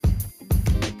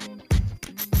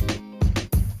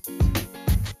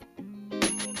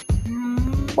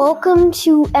Welcome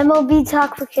to MLB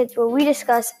Talk for Kids, where we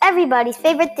discuss everybody's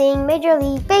favorite thing, Major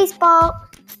League Baseball.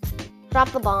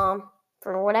 Drop the bomb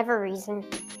for whatever reason.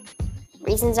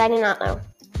 Reasons I do not know.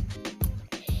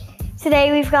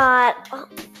 Today we've got,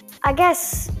 I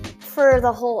guess, for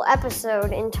the whole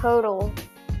episode in total,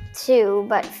 2,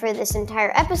 but for this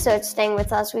entire episode staying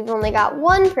with us, we've only got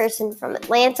one person from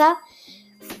Atlanta.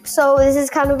 So this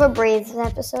is kind of a Braves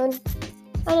episode.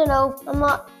 I don't know, I'm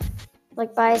not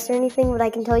biased or anything, but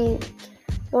I can tell you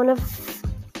one of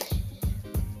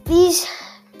these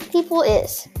people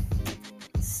is.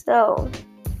 So,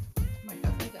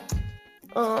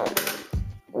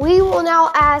 we will now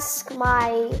ask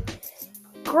my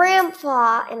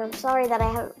grandpa, and I'm sorry that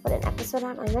I haven't put an episode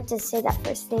on. I meant to say that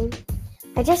first thing.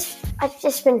 I've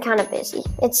just been kind of busy.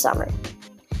 It's summer.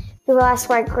 We will ask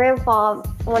my grandpa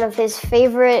one of his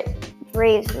favorite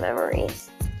Braves memories.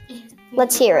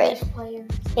 Let's hear it.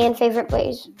 And favorite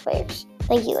Braves players.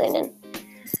 Thank you, Landon.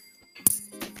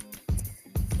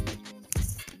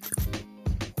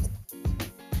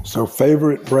 So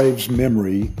favorite Braves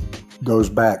memory goes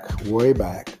way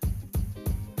back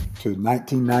to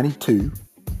 1992.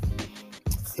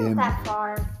 It's not that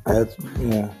far.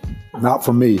 Not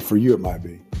for me. For you, it might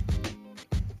be.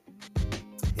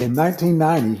 In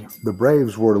 1990, the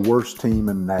Braves were the worst team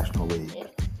in the National League.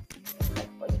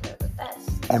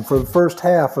 And for the first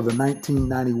half of the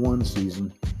 1991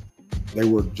 season, they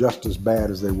were just as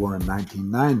bad as they were in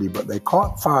 1990, but they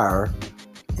caught fire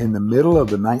in the middle of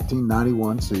the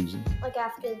 1991 season. Like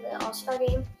after the All-Star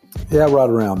game? Yeah, right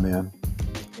around then.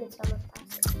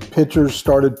 Pitchers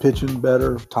started pitching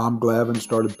better. Tom Glavine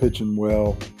started pitching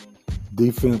well.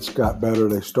 Defense got better.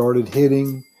 They started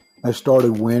hitting. They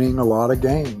started winning a lot of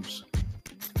games.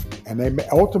 And they made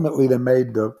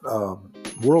the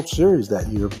World Series that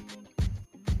year.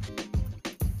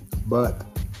 But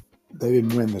they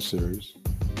didn't win the series.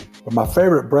 But my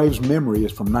favorite Braves memory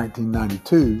is from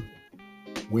 1992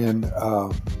 when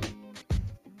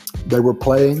they were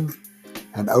playing,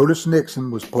 and Otis Nixon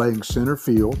was playing center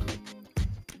field,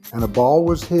 and a ball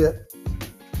was hit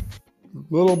a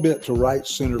little bit to right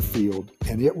center field,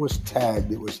 and it was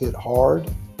tagged. It was hit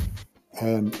hard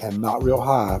and not real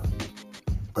high,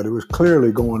 but it was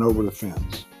clearly going over the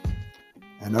fence.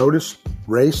 And Otis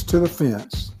raced to the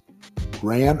fence,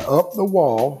 ran up the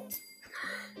wall,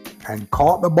 and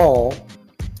caught the ball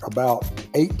about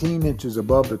 18 inches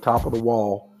above the top of the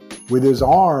wall with his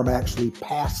arm actually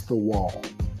past the wall.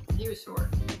 He was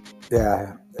short.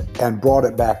 Yeah, and brought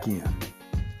it back in.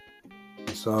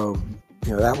 So,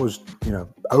 that was,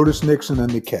 Otis Nixon and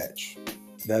the catch.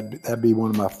 That'd be one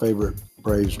of my favorite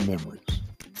Braves memories.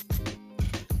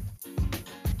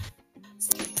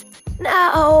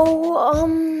 Now,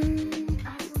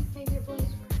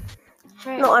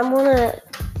 no, I want to...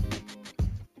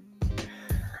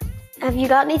 Have you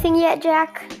got anything yet,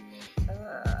 Jack?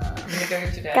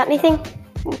 Got anything?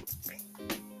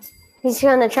 He's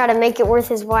going to try to make it worth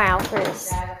his while for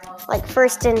his,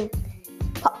 first and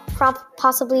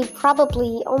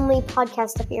probably only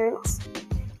podcast appearance.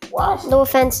 What? No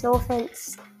offense.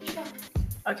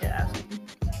 Okay,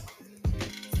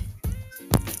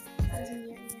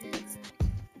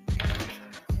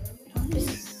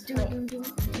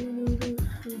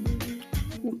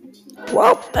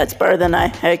 well, that's better than I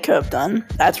could have done.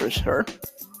 That's for sure.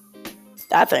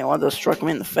 That thing would have struck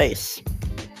me in the face.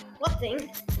 What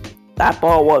thing? That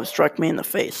ball would have struck me in the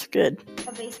face. Good.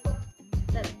 A baseball?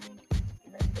 That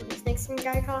Nixon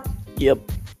guy caught? Yep.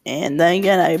 And then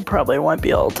again, I probably won't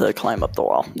be able to climb up the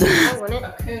wall. I wouldn't.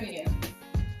 Acuna.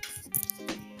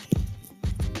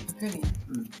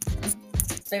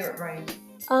 Favorite Braves.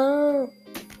 Oh.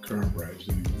 Current Braves.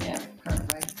 Yeah, current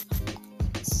Braves.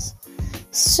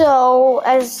 So,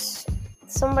 as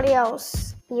somebody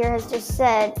else here has just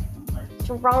said,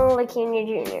 Ronald Acuna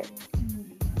Jr.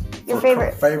 Your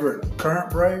favorite? Favorite current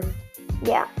Brave?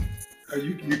 Yeah.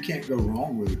 You can't go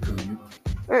wrong with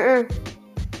Acuna.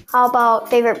 How about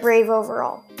favorite Brave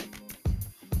overall?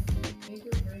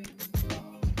 Favorite Brave.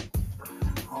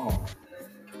 Oh,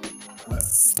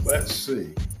 let's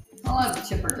see. I like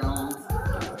Chipper Jones.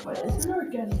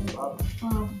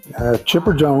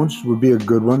 Chipper Jones would be a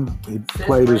good one. He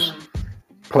played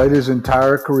his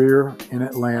entire career in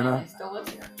Atlanta. Still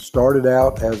lives here. Started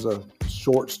out as a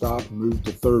shortstop, moved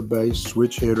to third base,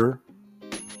 switch hitter,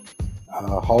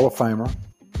 Hall of Famer.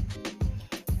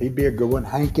 He'd be a good one.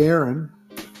 Hank Aaron,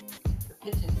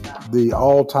 the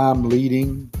all-time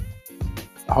leading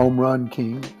home run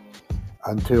king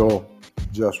until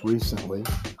just recently.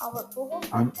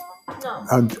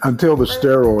 Until the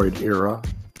steroid era.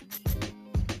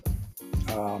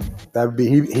 That would be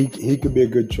he could be a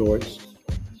good choice.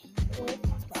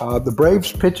 The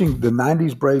Braves pitching, the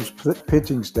 90s Braves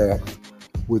pitching stack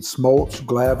with Smoltz,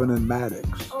 Glavine, and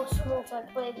Maddox. Oh, Smoltz, I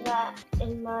played that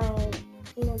in my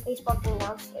baseball team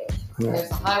downstairs. Yeah.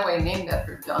 There's a highway named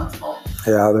after John Smoltz.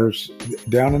 Yeah, there's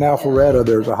down in Alpharetta.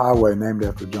 There's a highway named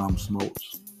after John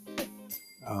Smoltz.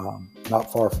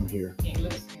 Not far from here. He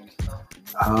lives here,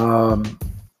 so.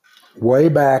 Way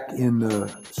back in the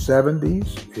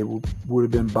 70s, it would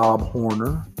have been Bob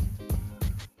Horner,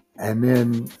 and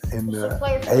then in There's the a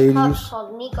player for the Cubs 80s,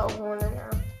 called Nico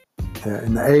Horner now.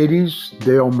 in the 80s,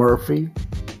 Dale Murphy.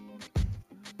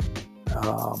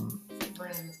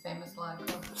 Brennan's famous line.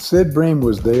 Sid Bream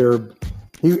was there.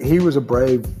 He was a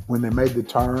Brave when they made the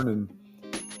turn,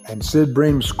 and Sid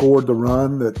Bream scored the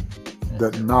run that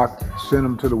sent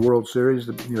them to the World Series,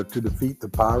 to defeat the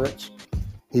Pirates.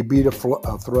 He beat a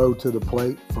throw to the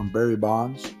plate from Barry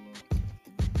Bonds,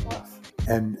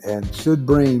 and Sid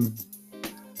Bream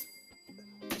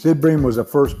was a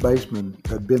first baseman that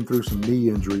had been through some knee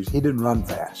injuries. He didn't run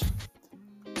fast,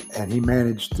 and he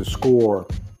managed to score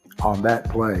on that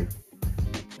play.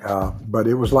 But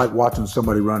it was like watching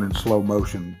somebody run in slow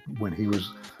motion when he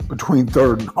was between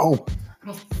third and home.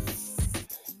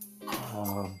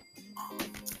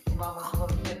 Bob was a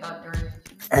little kid about your age.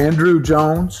 Andrew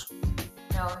Jones.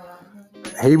 Yeah.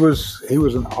 He was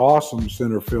an awesome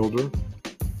center fielder.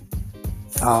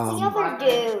 The other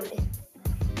dude.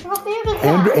 How big is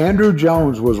that? Andrew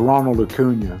Jones was Ronald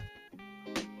Acuna.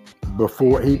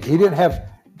 Before he didn't have,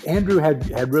 Andrew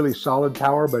had really solid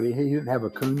power, but he didn't have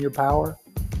Acuna power.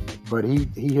 But he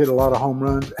hit a lot of home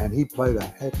runs, and he played a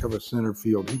heck of a center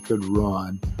field. He could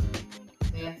run.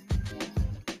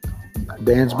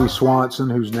 Dansby Swanson,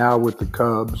 who's now with the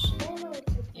Cubs,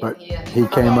 but he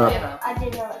came up. I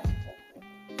did know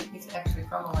it. He's actually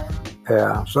from Atlanta.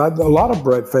 Yeah, so I had a lot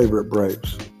of favorite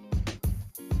Braves.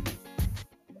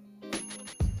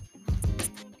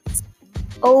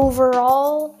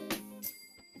 Overall,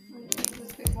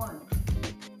 Just pick one.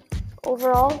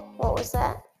 what was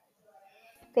that?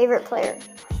 Favorite player.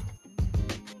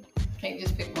 Can't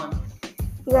just pick one.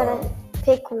 You gotta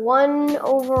pick one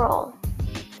overall.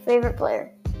 Favorite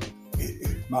player.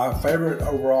 My favorite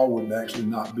overall would actually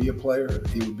not be a player.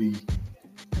 It would be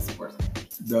Sports.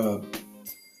 the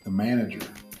manager.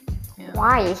 Yeah.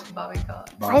 Why? Bobby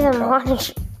Cox. Bobby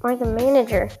Cox. Why the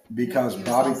manager? Because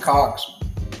Bobby Cox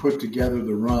put together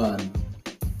the run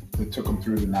that took them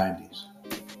through the 90s.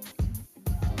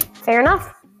 Fair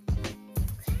enough.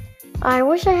 I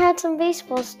wish I had some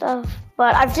baseball stuff,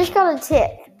 but I've just got a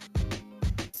tip.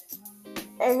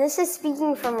 And this is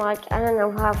speaking from I don't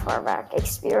know how far back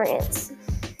experience.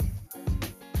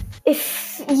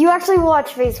 If you actually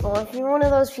watch baseball, if you're one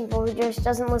of those people who just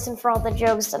doesn't listen for all the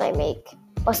jokes that I make,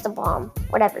 bust a bomb,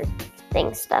 whatever,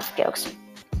 things, stuff, jokes,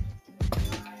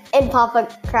 and Papa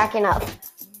cracking up.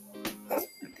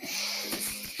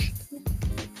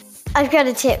 I've got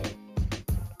a tip.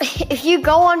 If you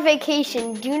go on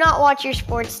vacation, do not watch your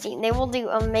sports team. They will do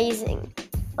amazing.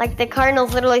 Like the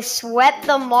Cardinals literally swept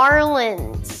the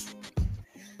Marlins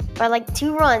by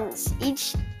 2 runs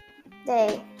each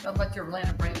day. How about your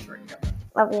Atlanta Braves shirt?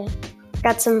 Love you.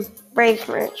 Got some Braves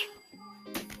merch.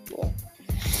 Yeah.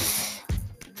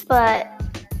 But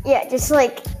yeah, just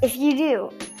if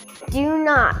you do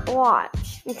not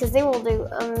watch because they will do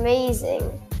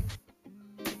amazing.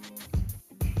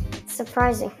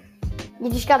 Surprising. You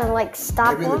just gotta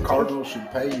stop Maybe watching. the Cardinals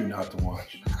should pay you not to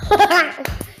watch.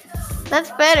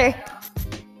 That's better.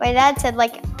 My dad said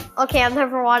okay, I'm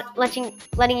never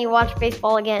letting you watch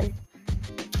baseball again.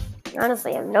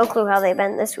 Honestly, I have no clue how they've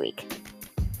been this week.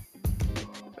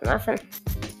 Nothing.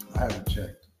 I haven't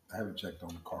checked. I haven't checked on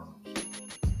the Cardinals.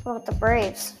 What about the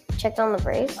Braves? Checked on the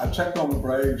Braves? I checked on the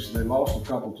Braves. They lost a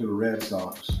couple to the Red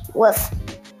Sox. Woof.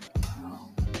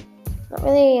 Um, Not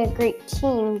really a great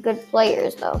team. Good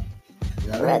players, though.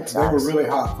 Yeah, Red they were Sox. really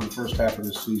hot for the first half of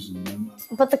this season.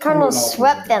 But the Cardinals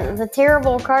swept them. The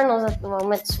terrible Cardinals at the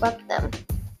moment swept them.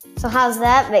 So how's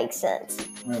that make sense?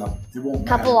 Well, it won't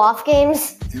Couple matter. off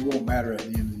games? It won't matter at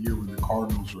the end of the year when the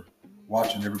Cardinals are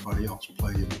watching everybody else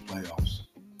play in the playoffs.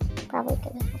 Probably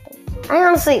gonna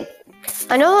happen.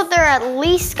 I know that they're at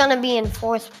least gonna be in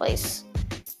 4th place.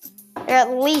 They're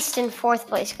at least in 4th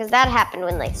place because that happened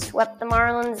when they swept the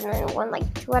Marlins and then won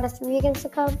 2 out of 3 against the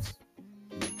Cubs.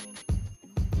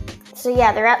 So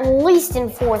yeah, they're at least in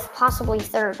 4th, possibly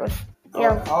 3rd. With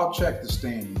I'll check the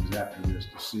standings after this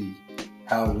to see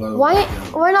how low. Why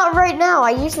they go. not right now?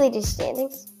 I usually do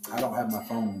standings. I don't have my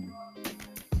phone with me.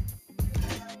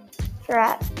 You're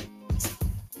at.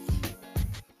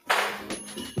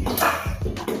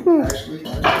 Actually,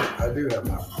 I do have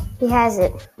my phone. He has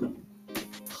it.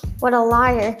 What a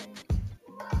liar.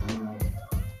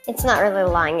 It's not really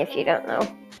lying if you don't know.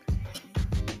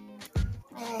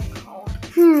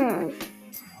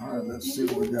 All right, let's see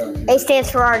what we got here. A stands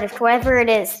for artist, whatever it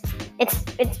is. If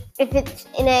it's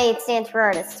in A, it stands for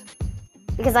artist.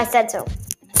 Because I said so.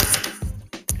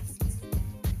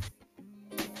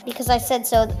 Because I said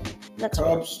so. That's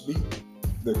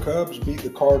The Cubs beat the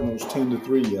Cardinals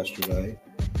 10-3 yesterday.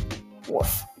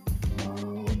 Woof.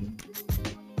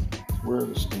 Where are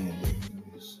the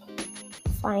standings?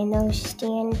 Find those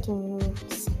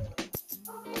standings.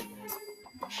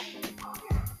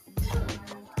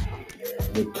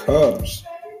 The Cubs,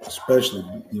 especially,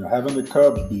 having the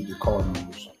Cubs beat the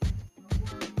Cardinals.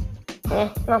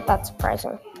 Not that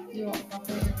surprising. You want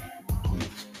coffee?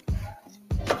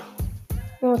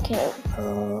 Okay.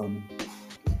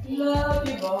 Love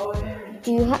you,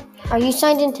 boy. Are you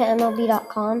signed into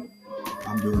MLB.com?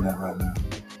 I'm doing that right now.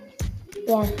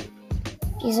 Yeah.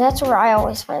 Because that's where I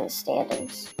always find the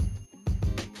standings.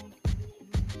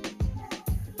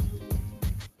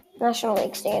 National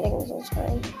League standings is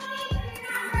fine.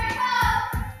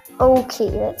 Okay,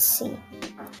 let's see.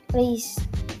 Please.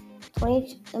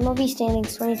 MLB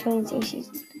standings 2023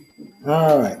 season.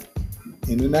 All right.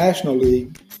 In the National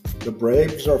League, the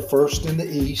Braves are first in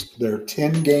the East. They're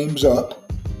 10 games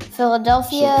up.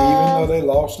 Philadelphia. So even though they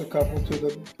lost a couple to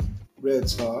the Red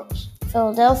Sox.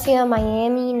 Philadelphia,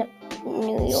 Miami,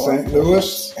 New York. St.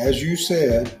 Louis, as you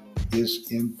said, is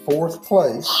in fourth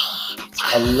place.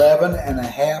 11 and a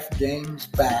half games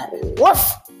back.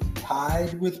 Woof.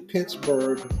 Tied with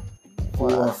Pittsburgh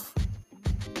for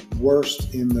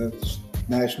worst in the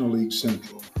National League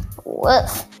Central.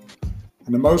 Woof.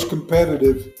 And the most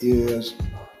competitive is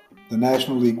the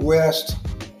National League West,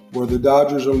 where the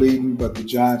Dodgers are leading, but the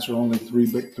Giants are only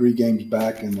three games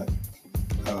back, and the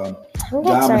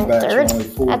Diamondbacks are only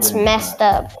 4 That's games messed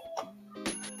back. up.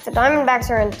 The Diamondbacks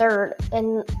are in third,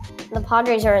 and the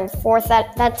Padres are in fourth.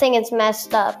 That thing is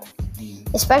messed up,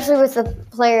 especially with the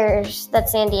players that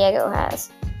San Diego has.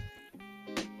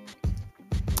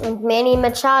 And Manny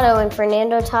Machado and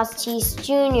Fernando Tatis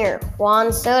Jr.,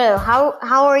 Juan Soto.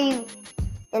 How are you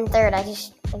in third? I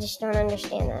just don't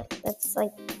understand that. That's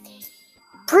like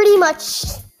pretty much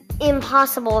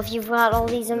impossible if you've got all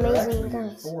these amazing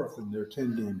guys. Fourth, and they're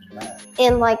 10 games back.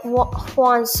 And like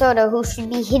Juan Soto, who should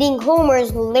be hitting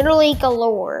homers literally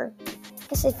galore. I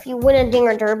guess if you win a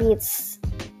Dinger Derby, it's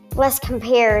less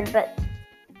compared, but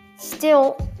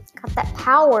still got that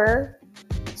power.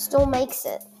 Still makes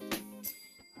it.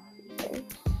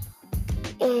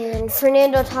 And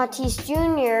Fernando Tatis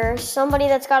Jr., somebody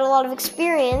that's got a lot of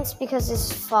experience because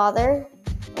his father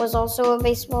was also a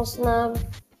baseball snub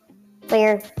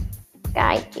player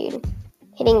guy, dude.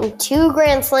 Hitting 2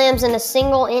 grand slams in a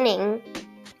single inning.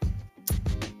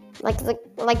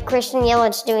 Like Christian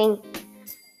Yelich doing.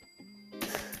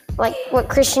 Like what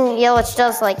Christian Yelich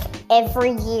does like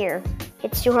every year.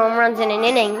 Hits 2 home runs in an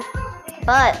inning.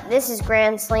 But this is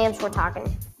grand slams we're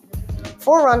talking.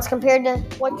 4 runs compared to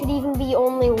what could even be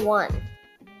only 1.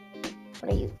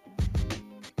 What are you?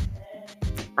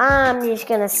 I'm just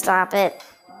gonna stop it.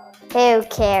 Who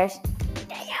cares?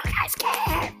 Do you guys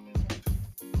care?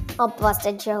 All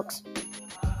busted jokes.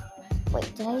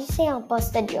 Wait, did I just say all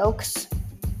busted jokes?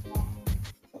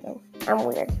 I'm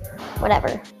weird.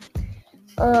 Whatever.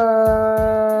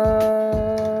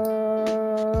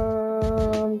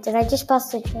 Did I just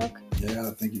bust a joke? Yeah,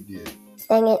 I think you did.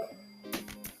 Dang it.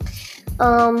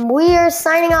 We are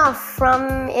signing off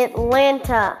from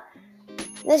Atlanta.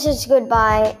 This is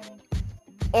goodbye,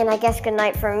 and I guess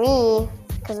goodnight for me,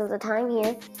 because of the time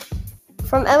here.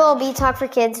 From MLB Talk for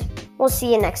Kids, we'll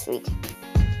see you next week.